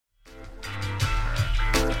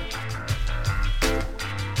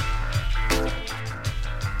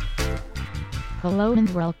Hello and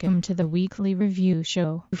welcome to the weekly review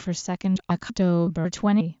show for 2nd October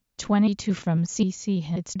 2022 from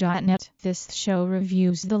cchits.net. This show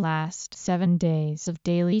reviews the last 7 days of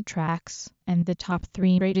daily tracks and the top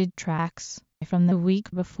 3 rated tracks from the week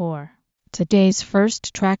before. Today's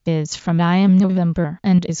first track is from I Am November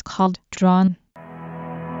and is called Drawn.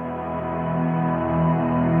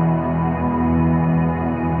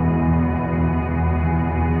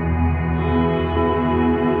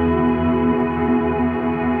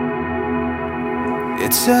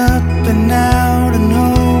 It's up and out and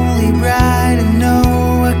holy bright, and know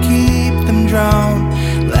I keep them drawn.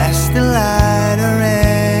 Last the light or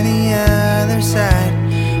any other side,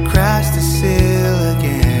 cross the seal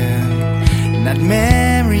again. Not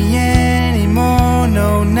memory anymore,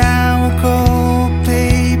 no, now a cold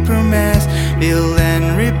paper mask. Build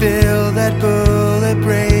and rebuild that bullet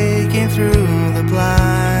breaking through the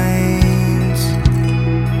blinds.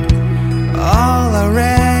 All I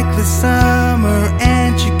reckless summer,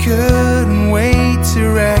 and you couldn't wait to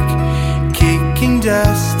wreck, kicking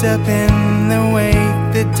dust up in the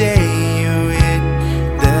wake the day you hit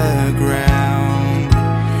the ground.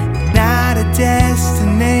 Not a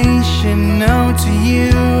destination, no, to you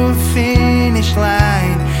a finish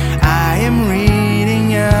line. I am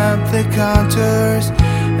reading up the contours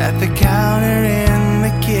at the counter in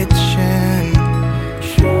the kitchen.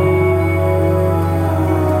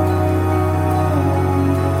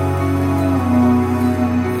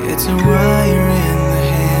 It's a wire in the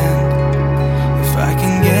hand, if I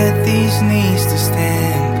can get these knees to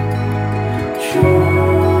stand.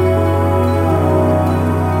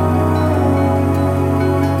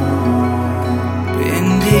 Been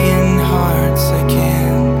digging hearts I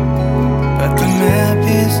can, but the map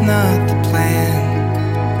is not the plan.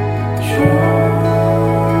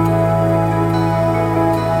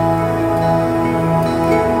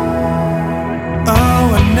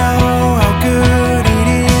 Oh, I know how good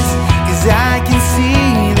I can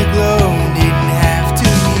see the glow. Didn't have to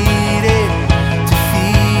need it to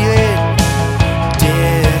feel it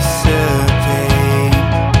dissipate.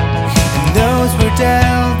 And those were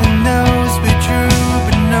dealt and those were true,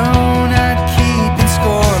 but no, not keeping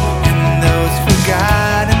score. And those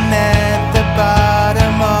forgotten at the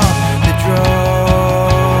bottom of the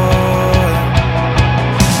drawer.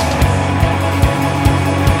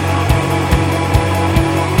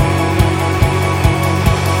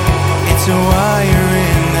 It's a wire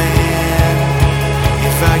in the hand,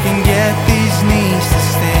 if I can get these knees to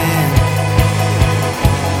stand.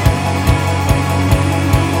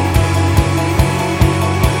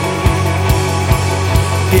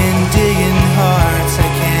 Been digging hearts I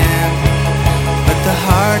can, but the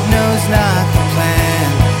heart knows not the plan.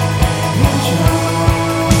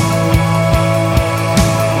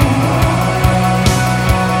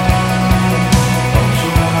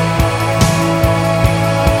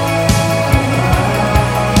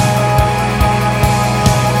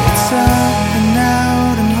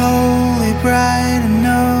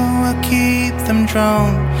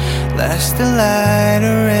 Drawn, last the light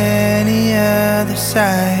or any other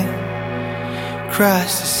side,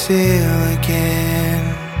 cross the seal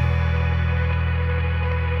again.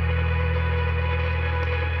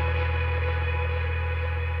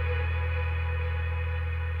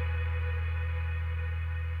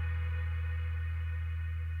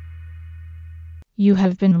 You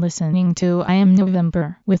have been listening to I Am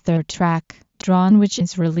November with their track Drawn, which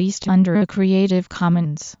is released under a Creative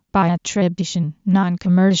Commons by attribution,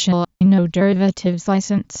 non-commercial, no derivatives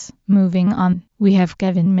license. Moving on, we have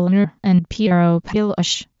Kevin Milner and Piero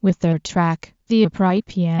Pilush with their track The Upright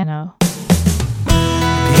Piano.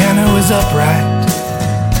 Piano is upright,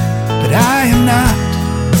 but I am not.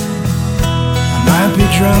 I might be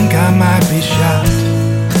drunk, I might be shot.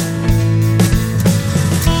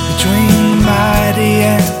 Between the mighty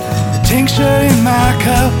and the tincture in my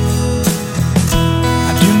cup,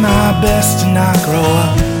 do my best to not grow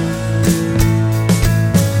up.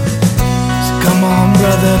 So come on,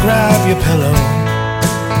 brother, grab your pillow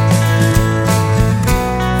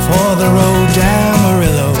for the road down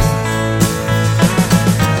Murillo.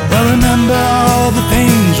 Well, remember all the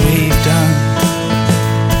things we've done.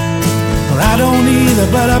 Well, I don't either,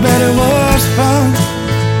 but I bet it was fun.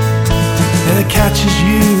 That it catches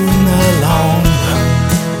you in the long run.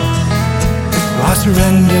 So I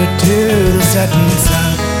surrender to the setting sun.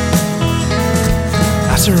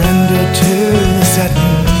 I surrender to the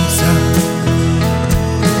setting sun.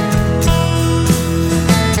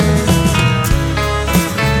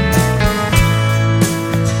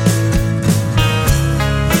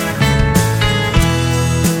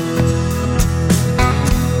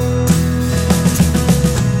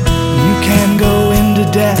 You can go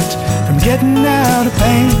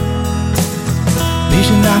same. Leaves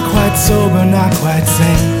you not quite sober, not quite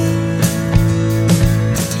sane.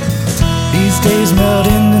 These days melt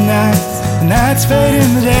into nights, the nights fade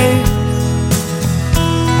into days.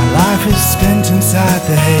 My life is spent inside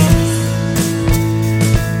the haze.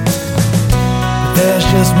 But there's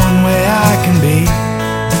just one way I can be,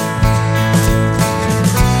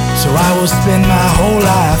 so I will spend my whole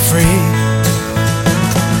life free.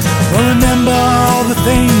 Well, remember all the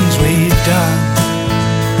things we've done.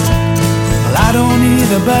 Well, I don't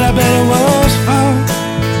either, but I bet it was fun.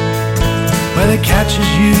 Well, it catches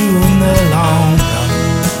you in the long run.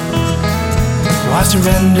 So I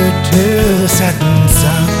surrendered to the setting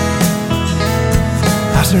sun.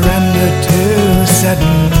 I surrendered to the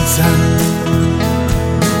setting sun.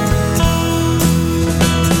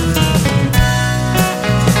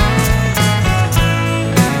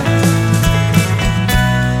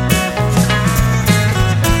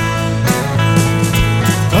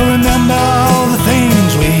 Remember all the things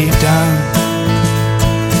we've done.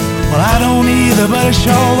 Well, I don't either, but it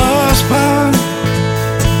sure was fun.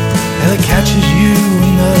 Well, it catches you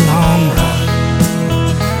in the long run.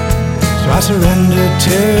 So I surrendered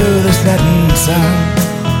to the setting sun.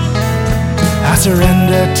 I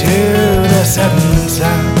surrendered to the setting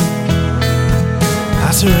sun. I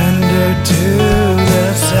surrendered to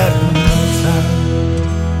the setting sun.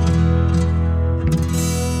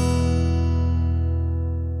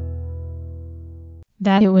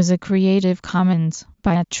 That it was a Creative Commons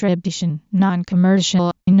by attribution,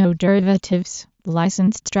 non-commercial, no derivatives,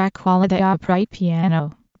 licensed track quality upright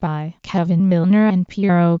piano by Kevin Milner and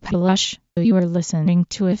Piero Pelush. You are listening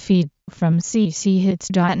to a feed from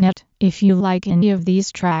cchits.net. If you like any of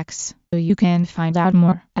these tracks, you can find out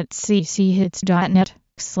more at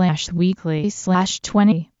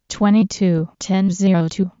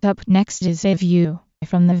cchits.net/weekly/2022-1002. Up next is A View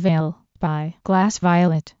from the Veil by Glass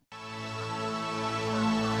Violet.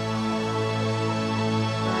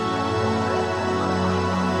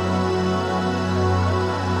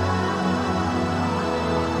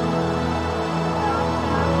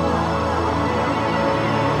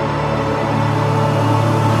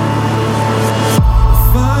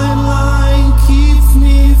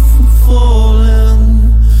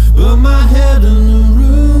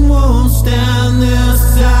 Stand this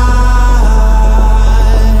side.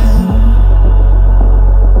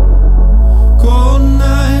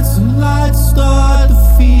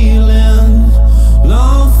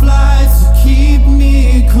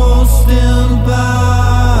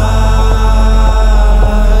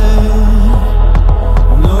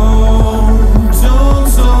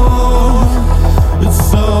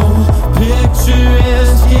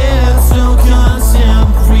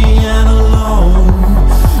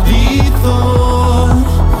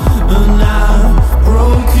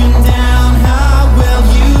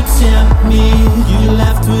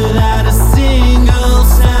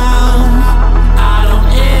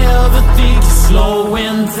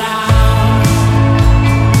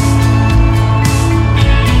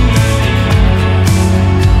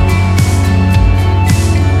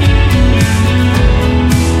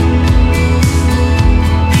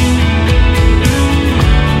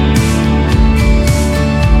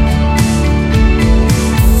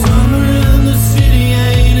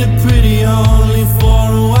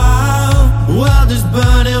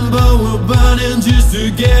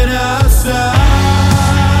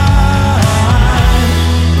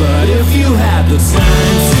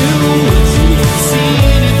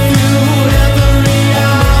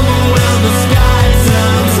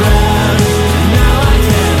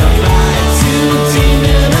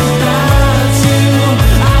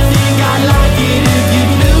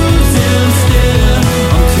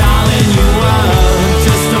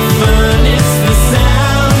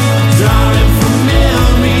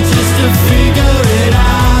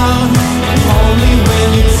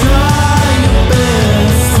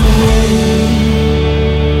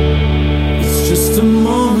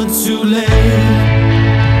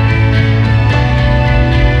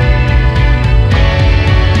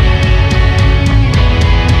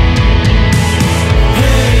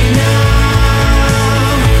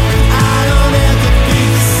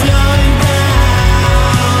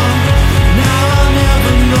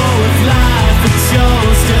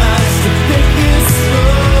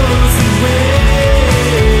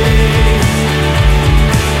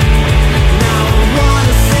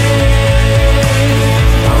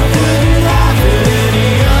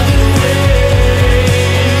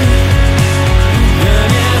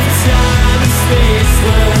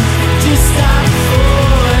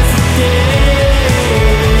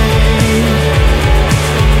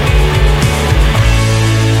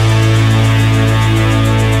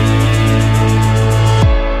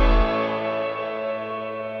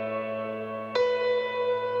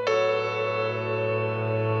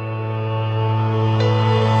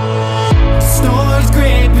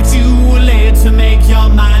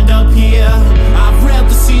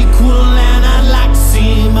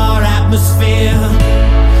 atmosphere.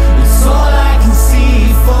 It's all I can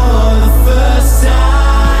see for the first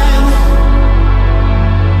time.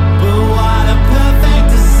 But what a perfect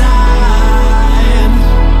design.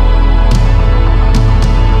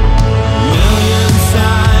 Million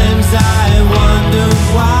times I wonder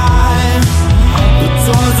why the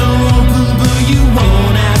doors are open but you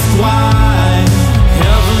won't ask why.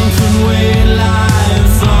 Heaven can wait,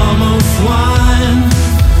 lives almost won.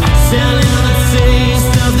 Selling the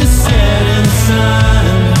taste of the setting sun.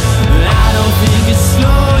 I don't think it's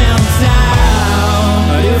slowing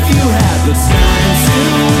down. If you had the time to,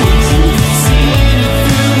 would you see it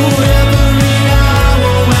through every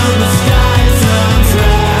hour when the sky turns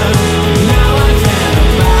red? Now I can't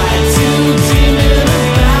abide to dreaming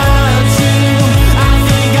about you. I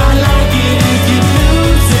think I like it if you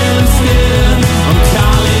lose instead. I'm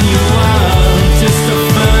calling you up just to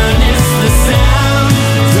furnace the sound.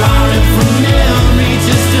 Drawing from memory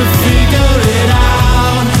just to figure it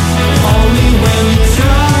out. Only when you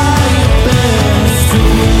try your best to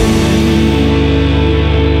win.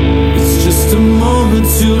 It's just a moment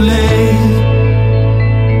too late.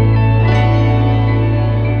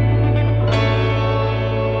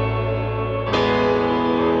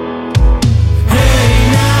 Hey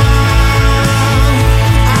now,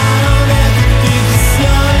 I don't ever think of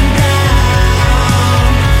slowing down.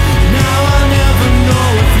 Now I never know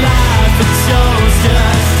if life had chose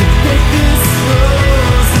just to pick this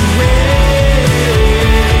rose away.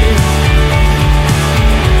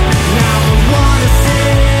 Now I wanna say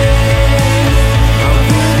I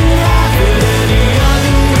wouldn't have it any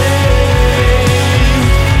other way.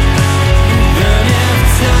 Than if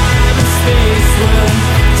time and space were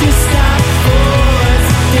just stop for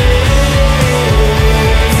today.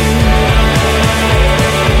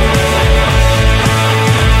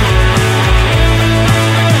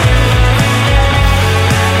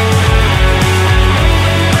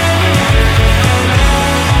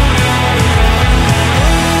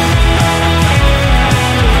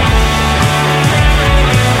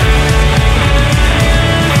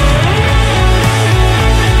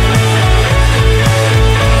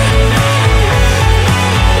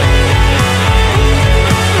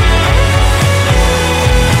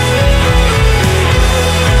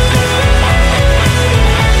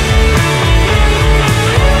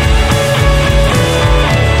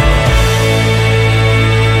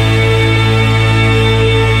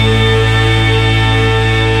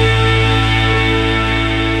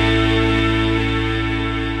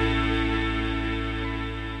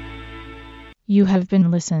 You have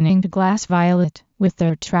been listening to Glass Violet with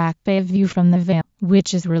their track A View from the Veil,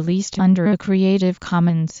 which is released under a Creative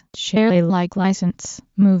Commons Share Alike license.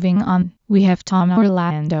 Moving on, we have Tom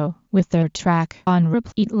Orlando with their track On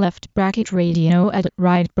Repeat Left Bracket Radio Edit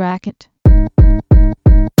Right Bracket. I've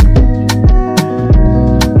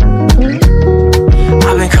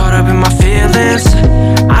been caught up in my feelings.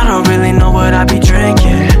 I don't really know what I be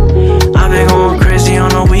drinking. I've been going crazy on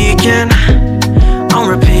the weekend. On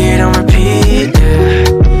repeat, yeah.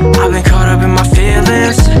 I've been caught up in my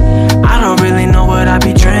feelings. I don't really know what I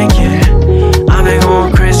be drinking. I've been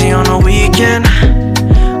going crazy on the weekend.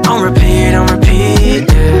 On repeat,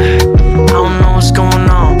 yeah. I don't know what's going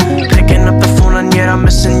on. Picking up the phone and yet I'm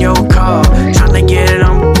missing your call. Trying to get it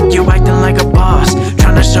on, you acting like a boss.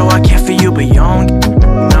 Trying to show I care for you, but you don't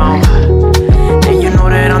know. And you know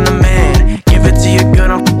that I'm the man. Give it to you good,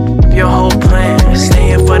 I'm your whole plan.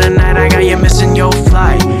 Staying for the night, I got you missing your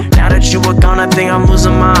flight. Now that you were gone, I think I'm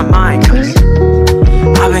losing my mind. Cause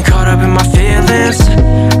I've been caught up in my feelings.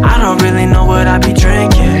 I don't really know what I be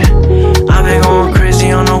drinking. I've been going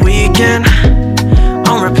crazy on the weekend.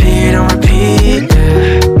 On repeat,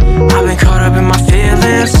 yeah. I've been caught up in my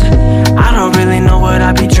feelings. I don't really know what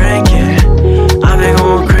I be drinking. I've been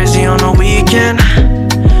going crazy on the weekend.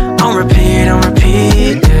 On repeat,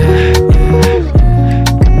 yeah.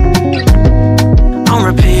 On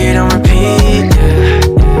repeat, yeah.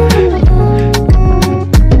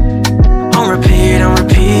 On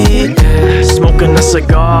repeat, yeah. Smoking a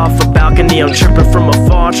cigar off a balcony, I'm tripping from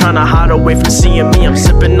afar, trying to hide away from seeing me. I'm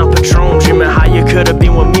sipping up Patron, dreaming how you could've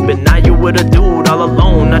been with me, but now you with a dude all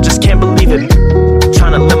alone. I just can't believe it.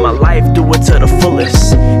 Trying to live my life, do it to the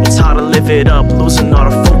fullest. It's hard to live it up, losing all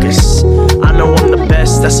the focus. I know I'm the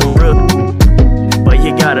best, that's some real, but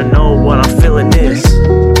you gotta know what I'm feeling is.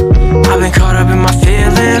 I've been caught up in my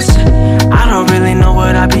feelings. I don't really know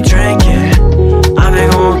what I be drinking. I've been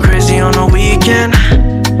going crazy on the weekend.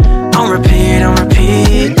 On repeat,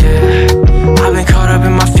 yeah. I've been caught up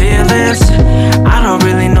in my feelings. I don't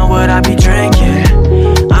really know what I be drinking.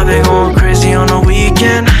 I've been going crazy on the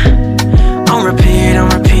weekend. On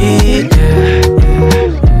repeat, yeah.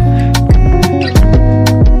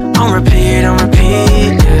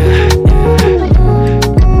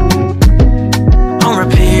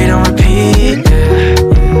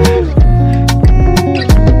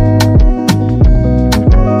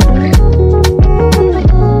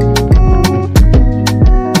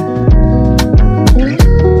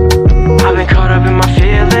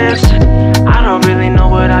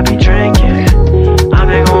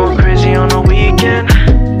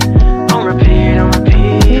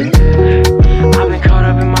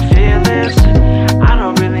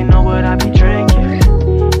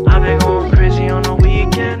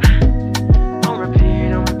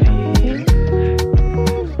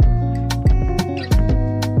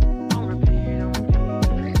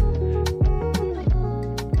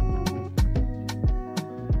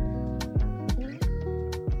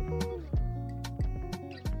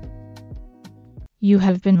 You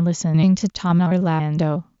have been listening to Tom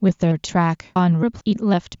Orlando with their track On Repeat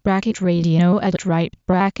Left Bracket Radio at Right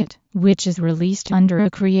Bracket, which is released under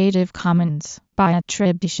a Creative Commons by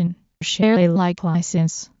attribution, share Alike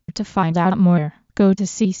license. To find out more, go to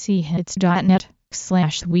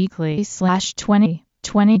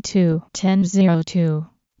cchits.net/weekly/2022-1002.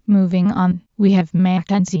 Moving on, we have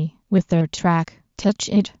Mackenzie with their track Touch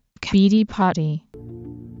It, Beady Potty.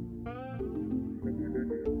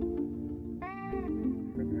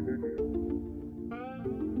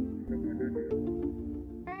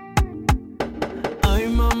 Ay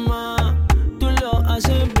mamá, tú lo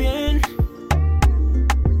haces bien,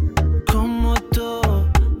 como tú,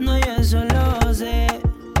 no yo eso lo sé,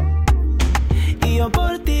 y yo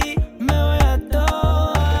por ti me voy a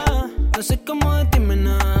toa, no sé cómo de ti me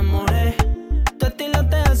enamoré, tu estilo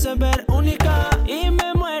te hace ver única, y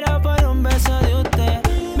me muero por un beso de usted,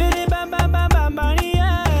 biri bam bam bam bam bam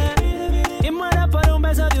yeah. Y muero por un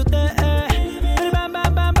beso de usted, biri bam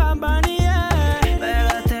bam bam bam bam yeah.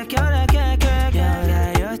 Pégate que ahora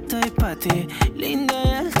pa' ti, linda y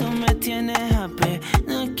él tú me tienes happy.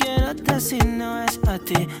 No quiero otra si no es a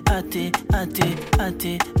ti, a ti, a ti, a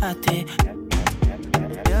ti, a ti.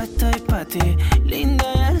 Yo estoy pa' ti, linda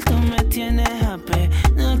y él tú me tienes happy.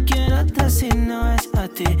 No quiero otra si no es a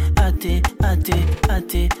ti, a ti, a ti, a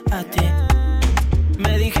ti, a ti.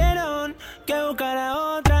 Me dijeron que buscara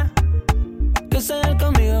otra, que sea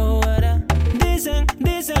conmigo jugara. Dicen,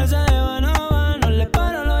 esa Eva no va, no le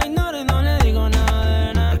paro, lo ignoro y no le digo nada.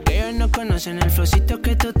 No conocen el flowcito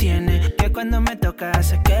que tú tienes, que cuando me toca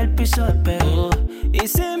hace que el piso despegue. Y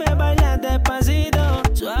si me bailas despacito,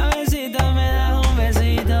 suavecito me das un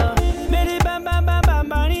besito. Biri bam bam bam bam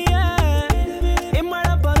bam yeah. Y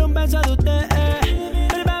muero por un beso de usted.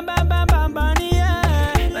 Biri bam bam bam bam bam yeah.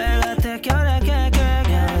 Pégate que ahora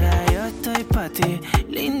ahora yo estoy pa' ti,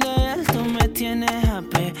 linda y él tú me tienes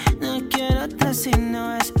happy. No quiero otra si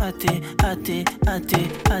no es a ti, a ti, a ti,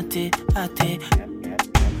 a ti, a ti.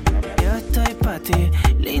 Yo estoy pa' ti,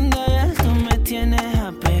 linda y él tú me tienes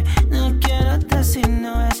happy. No quiero otra si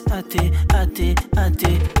no es a ti, a ti, a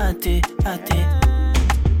ti, a ti, a ti.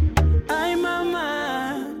 Ay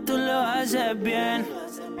mamá, tú lo haces bien,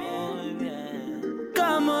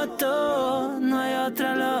 como tú, no hay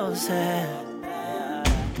otra, lo sé.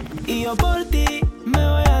 Y yo por ti me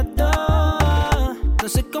voy a toa, no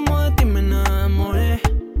sé cómo de ti me enamoré.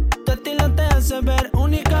 Tu estilo te hace ver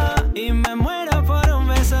única y me muero por un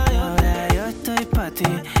beso de ahora yo estoy pa' ti,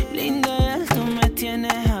 linda y él tú me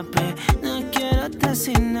tienes happy. No quiero otra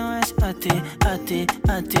si no es a ti, a ti,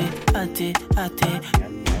 a ti, a ti, a ti.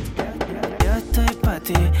 Yo estoy pa'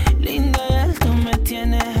 ti, linda y él tú me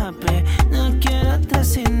tienes happy. No quiero otra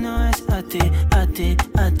si no es a ti, a ti,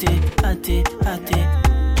 a ti, a ti, a ti.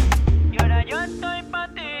 Y ahora yo estoy pa'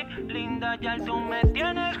 ti, linda y él tú me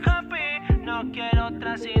tienes happy. No quiero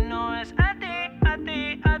otra si no es a ti, a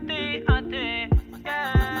ti, a ti, a ti.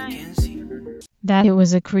 Yeah. That it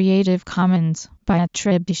was a Creative Commons by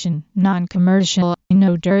attribution, non-commercial,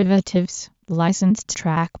 no derivatives, licensed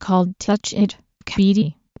track called Touch It,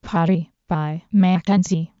 Beady Potty by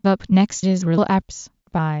Mackenzie. Up next is Relapse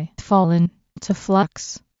by Fallen to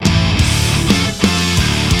Flux.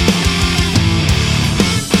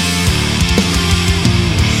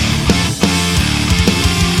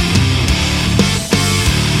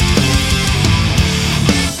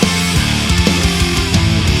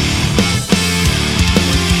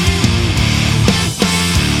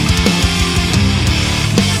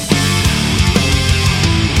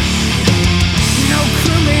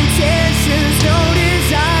 No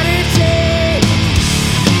desire to change.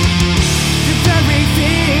 If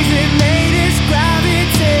everything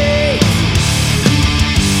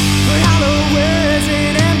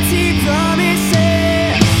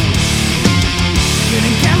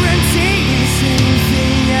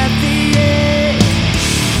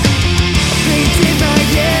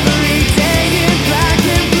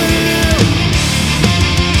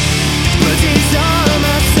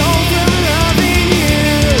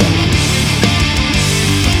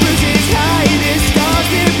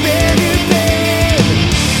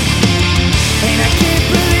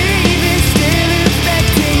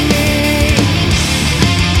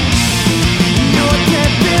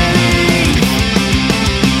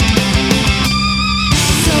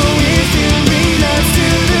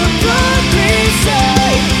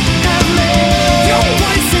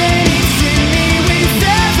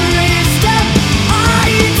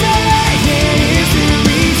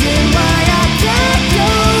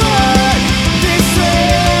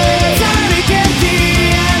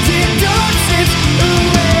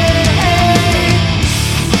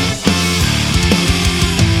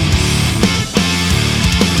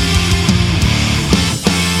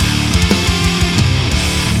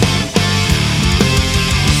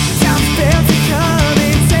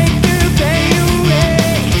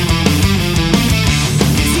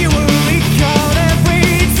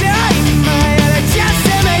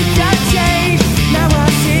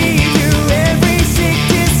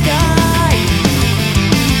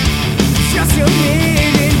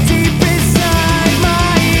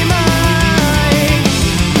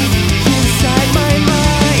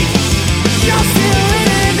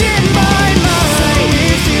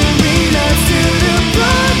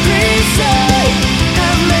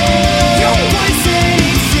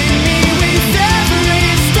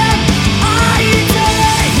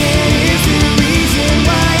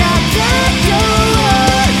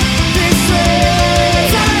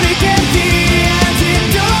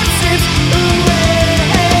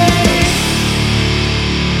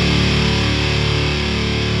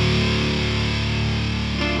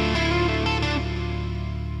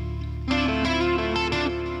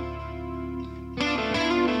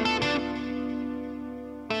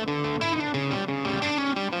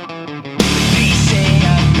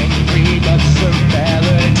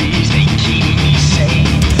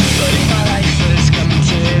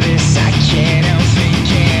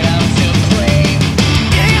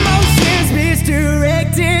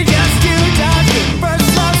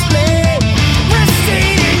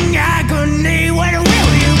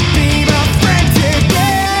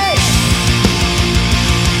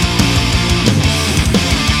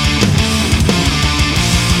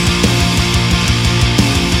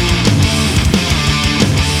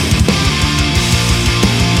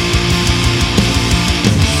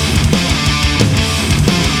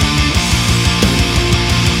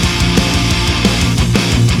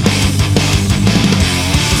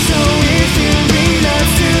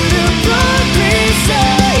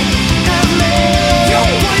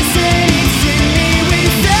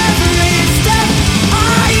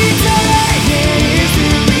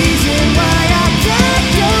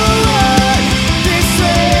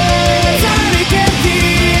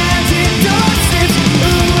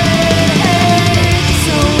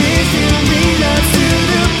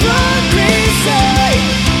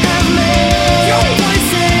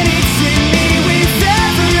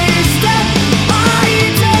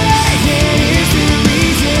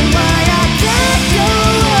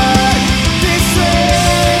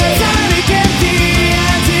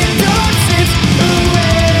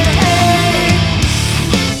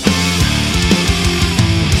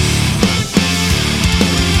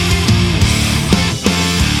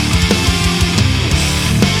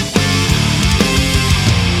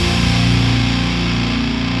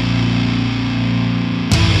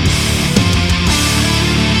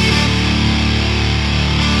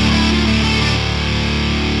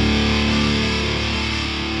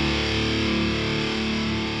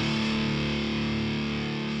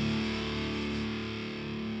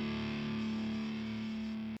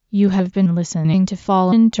You have been listening to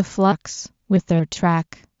Fall Into Flux with their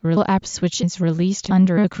track Relapse, which is released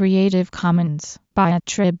under a Creative Commons by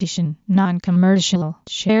attribution, non-commercial,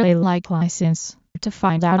 share Alike license. To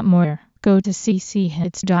find out more, go to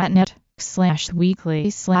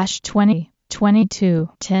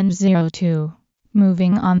cchits.net/weekly/2022-1002.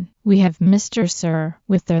 Moving on, we have Mr. Sir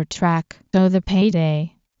with their track So the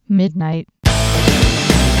Payday, Midnight.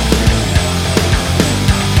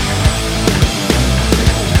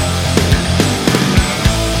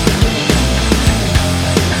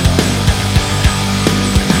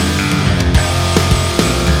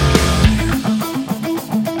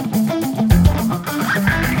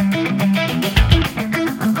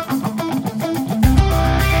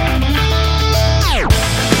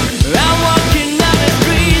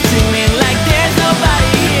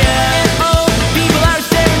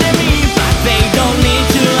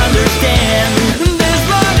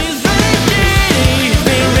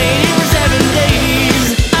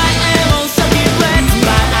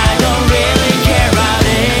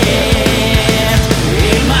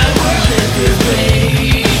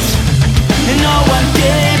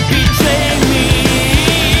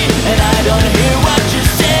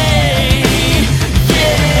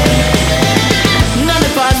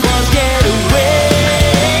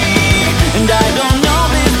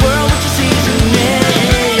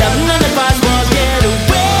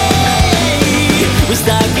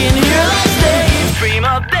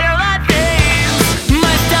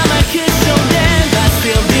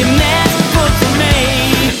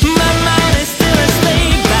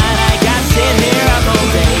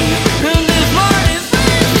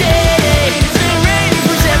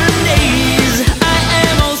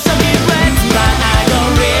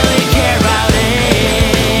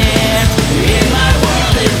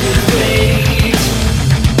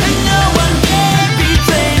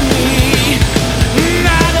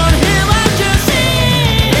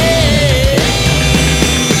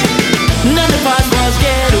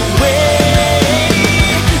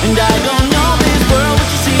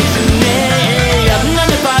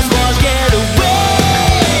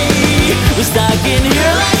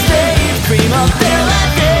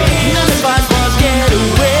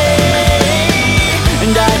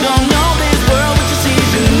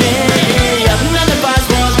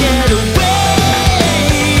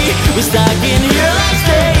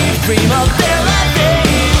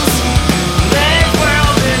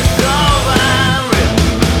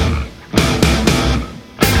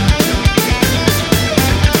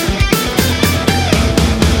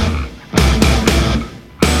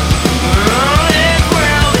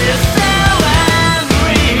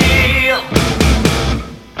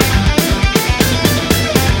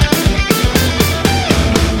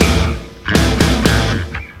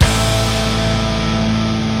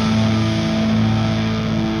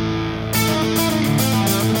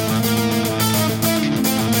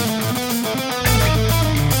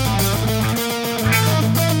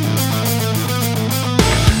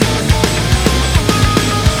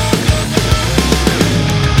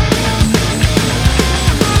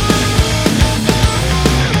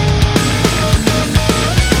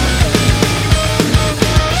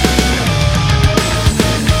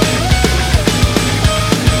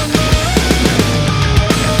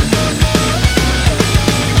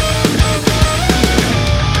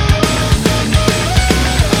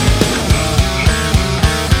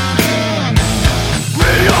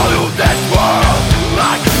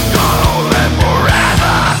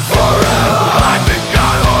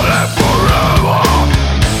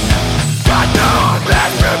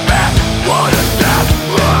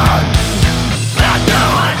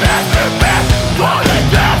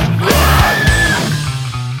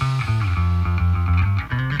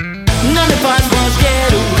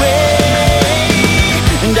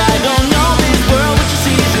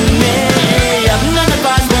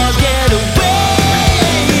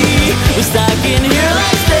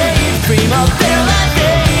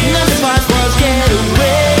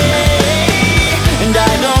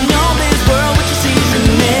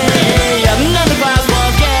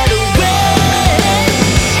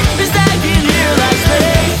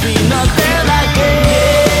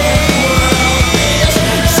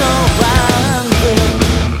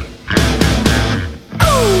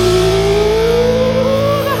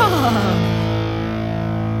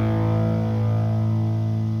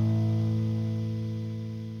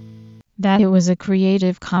 That it was a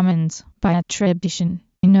Creative Commons by attribution,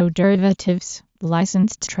 no derivatives,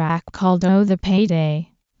 licensed track called Oh the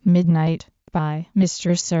Payday, Midnight, by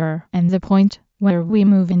Mr. Sir. And the point, where we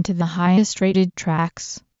move into the highest rated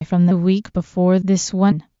tracks, from the week before this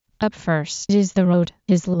one, Up first is The Road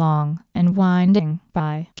is Long and Winding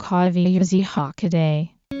by Kaviyuzi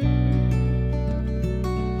Hakaday.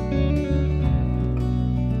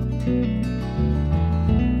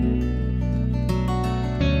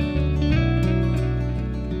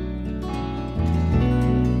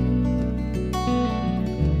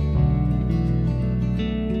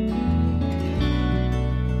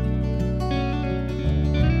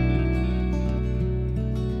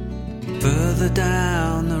 Further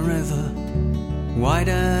down the river,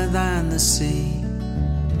 wider than the sea,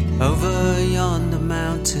 over yonder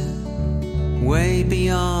mountain, way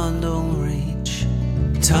beyond all reach.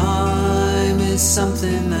 Time is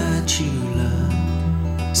something that you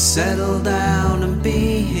learn. Settle down and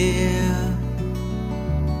be here.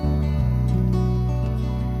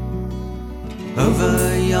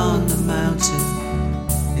 Over yonder mountain,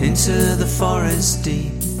 into the forest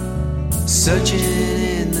deep, searching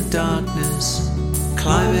in the darkness,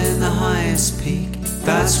 climbing the highest peak.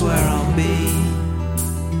 That's where I'll be.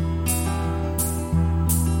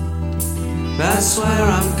 That's where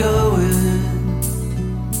I'm going.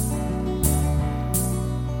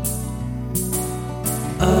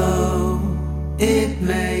 Oh, it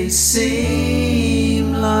may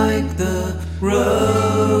seem like the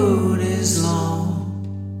road is long.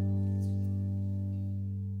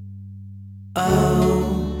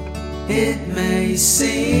 Oh, it may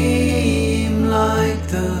seem like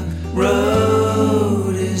the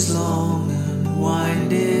road is long and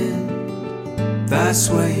winding. That's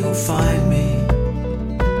where you'll find me.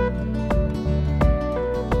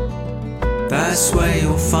 That's where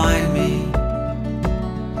you'll find me.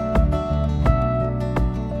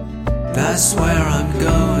 That's where I'm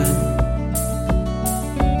going.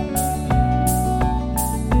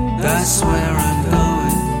 That's where I'm going.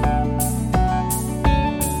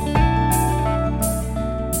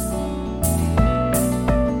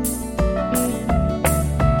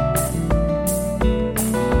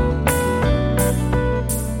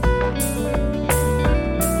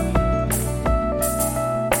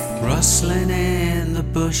 Rustling in the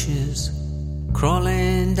bushes,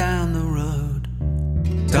 crawling down the road,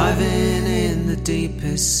 diving in the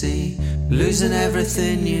deepest sea, losing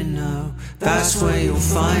everything you know. That's where you'll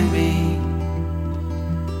find me.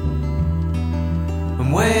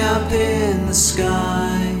 I'm way up in the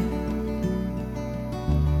sky,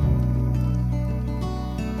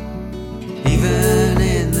 even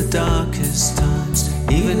in the darkest times,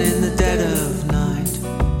 even in the dead of night,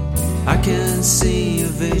 I can see a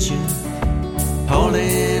vision,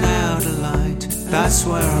 holding out a light. That's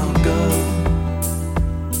where I'll go.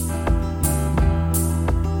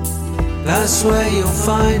 That's where you'll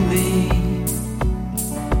find me.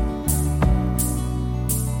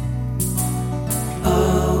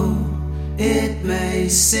 Oh, it may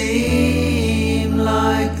seem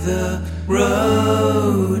like the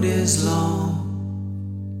road is long.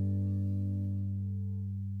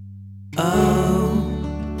 Oh,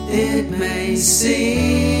 it may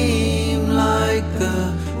seem like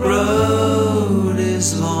the road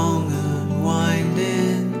is long and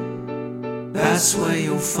winding. That's where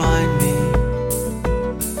you'll find me.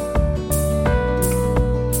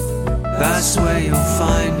 That's where you'll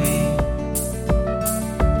find me.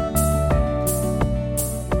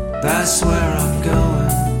 That's where I'm going.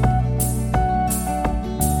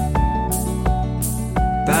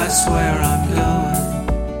 That's where I'm going.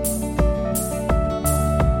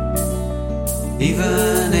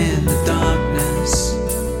 Even in the darkness,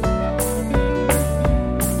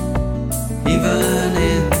 even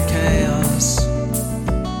in the chaos,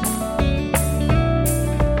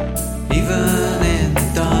 even in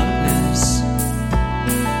the darkness.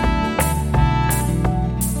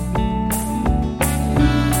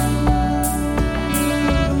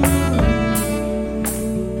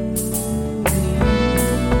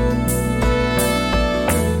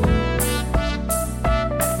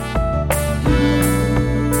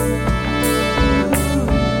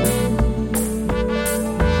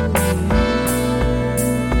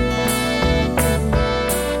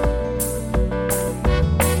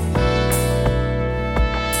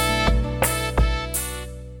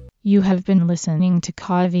 You have been listening to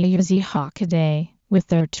Kaviyuzi Hakaday with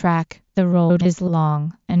their track, The Road is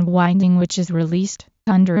Long and Winding, which is released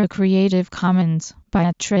under a Creative Commons by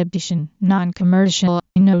attribution, non-commercial,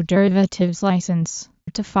 no derivatives license.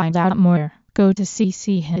 To find out more, go to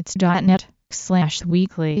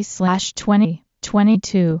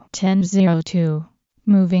cchits.net/weekly/2022-1002.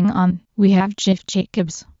 Moving on, we have Jiff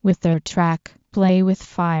Jacobs with their track, Play with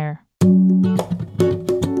Fire.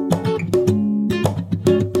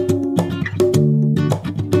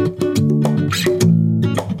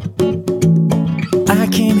 I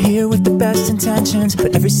came here best intentions,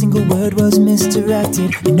 but every single word was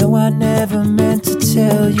misdirected. You know I never meant to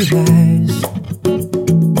tell you lies,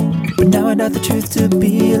 but now I know the truth to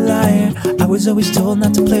be a liar. I was always told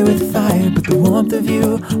not to play with fire, but the warmth of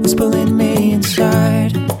you was pulling me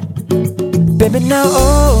inside. Baby, now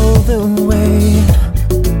all the way,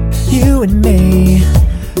 you and me,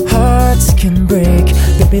 hearts can break.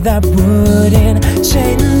 Baby, that wouldn't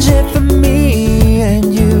change it for me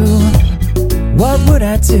and you. What would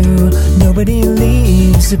I do? Nobody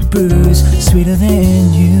leaves a bruise sweeter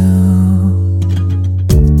than you.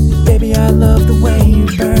 Baby, I love the way you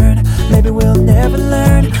burn. Maybe we'll never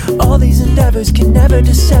learn. All these endeavors can never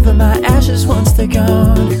dissever my ashes once they're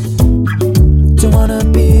gone. Don't wanna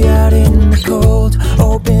be out in the cold.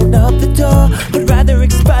 Open up the door, but rather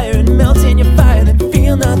expire and melt in your fire than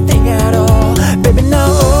feel nothing at all. Baby, now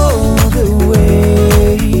all the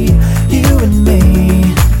way, you and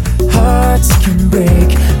me, hearts can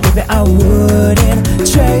break. Baby, I wouldn't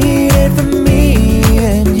trade it for me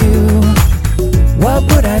and you. What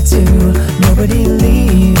would I do? Nobody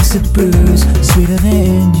leaves a bruise sweeter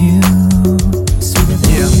than you.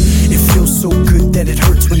 It feels so good that it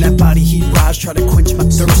hurts when that body heat rise try to quench my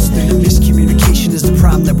thirst. And the miscommunication is the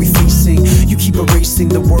problem that we're facing. You keep erasing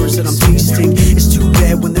the words that I'm tasting. It's too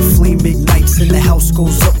bad when the flame ignites and the house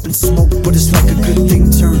goes up in smoke, but it's like a good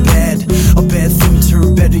thing turned bad, a bad thing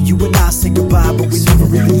turned better. You and I say goodbye, but we never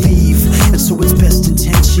really leave, and so it's best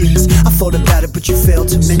intentions. I thought about it, but you failed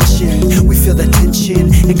to mention we feel that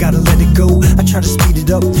tension and gotta let it go. I try to speed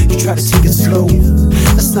it up, you try to take it slow.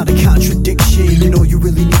 That's not a contradiction. You know you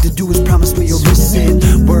really need to do is promise me you'll listen.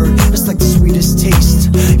 Word, it's like the sweetest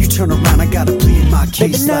taste. You turn around, I gotta plead my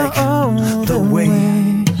case. Like the way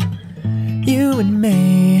you and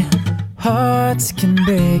me, hearts can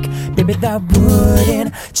break. Baby, that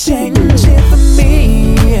wouldn't change it for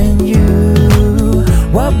me and you.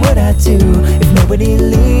 What would I do if nobody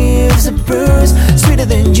leaves a bruise sweeter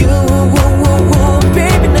than you?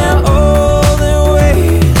 Baby, now all the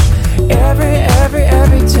way,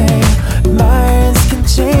 every day, minds can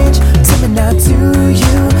change. Tell me now, do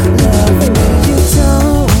you love me? You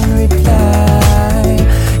don't reply,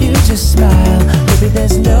 you just smile. Baby,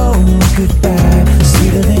 there's no goodbye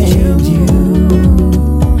sweeter than you.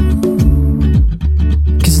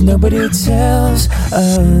 'Cause nobody tells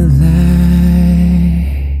a lie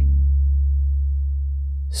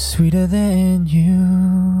sweeter than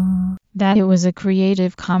you. That it was a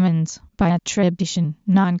Creative Commons by attribution,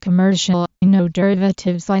 non-commercial, no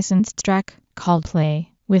derivatives licensed track called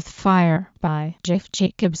Play with Fire by Jeff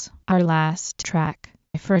Jacobs. Our last track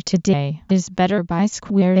for today is Better by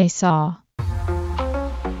Square A Saw.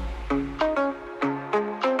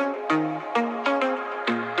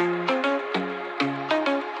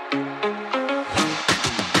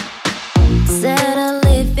 Said I'll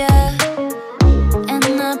leave ya,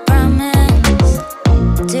 and I promise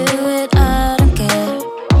do it, I don't care.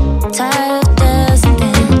 Tired of dancing,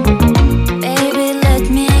 baby, let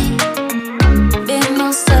me be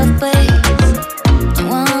myself, please. Don't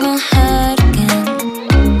wanna hide again,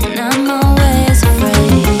 and I'm always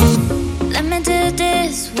afraid.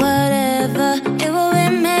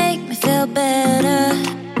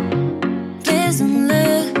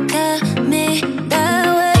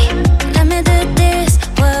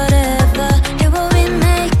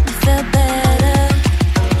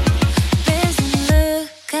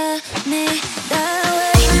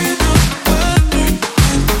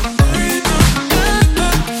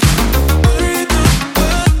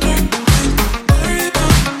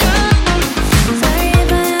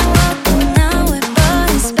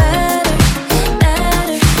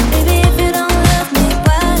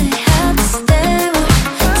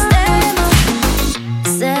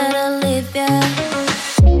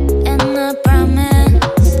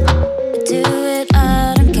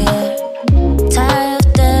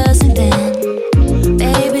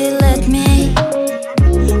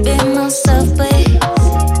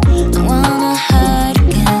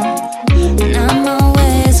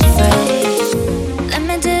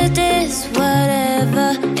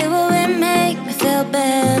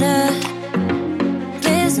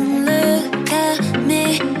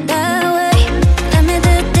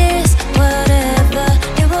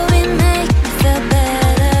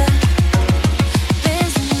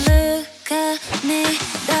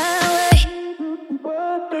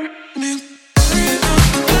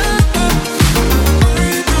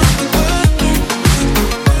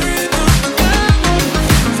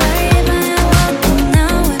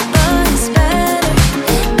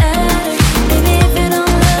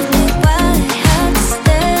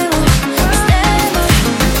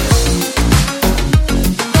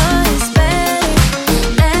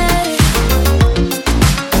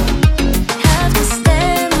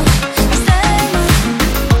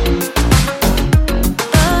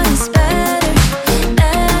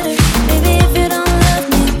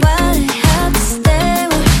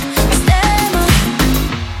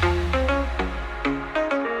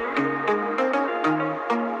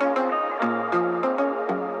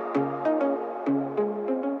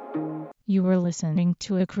 listening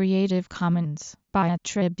to a Creative Commons by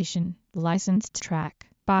attribution, licensed track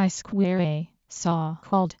by Square A, Saw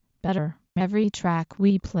called Better. Every track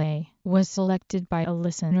we play was selected by a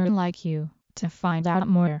listener like you. To find out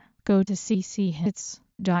more, go to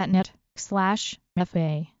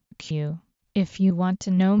cchits.net/FAQ. If you want to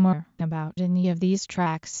know more about any of these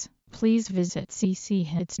tracks, please visit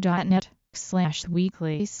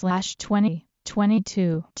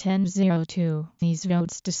cchits.net/weekly/2022-1002. These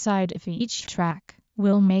votes decide if each track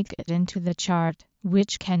will make it into the chart,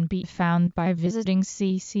 which can be found by visiting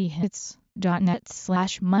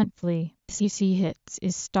cchits.net/monthly. CC Hits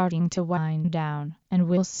is starting to wind down and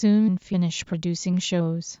will soon finish producing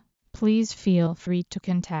shows. Please feel free to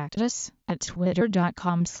contact us at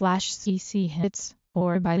twitter.com/cchits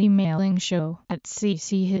or by emailing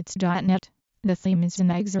show@cchits.net. The theme is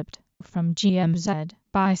an excerpt from GMZ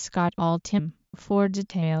by Scott Altham. For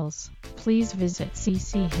details, please visit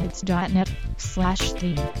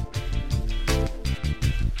cchits.net/theme.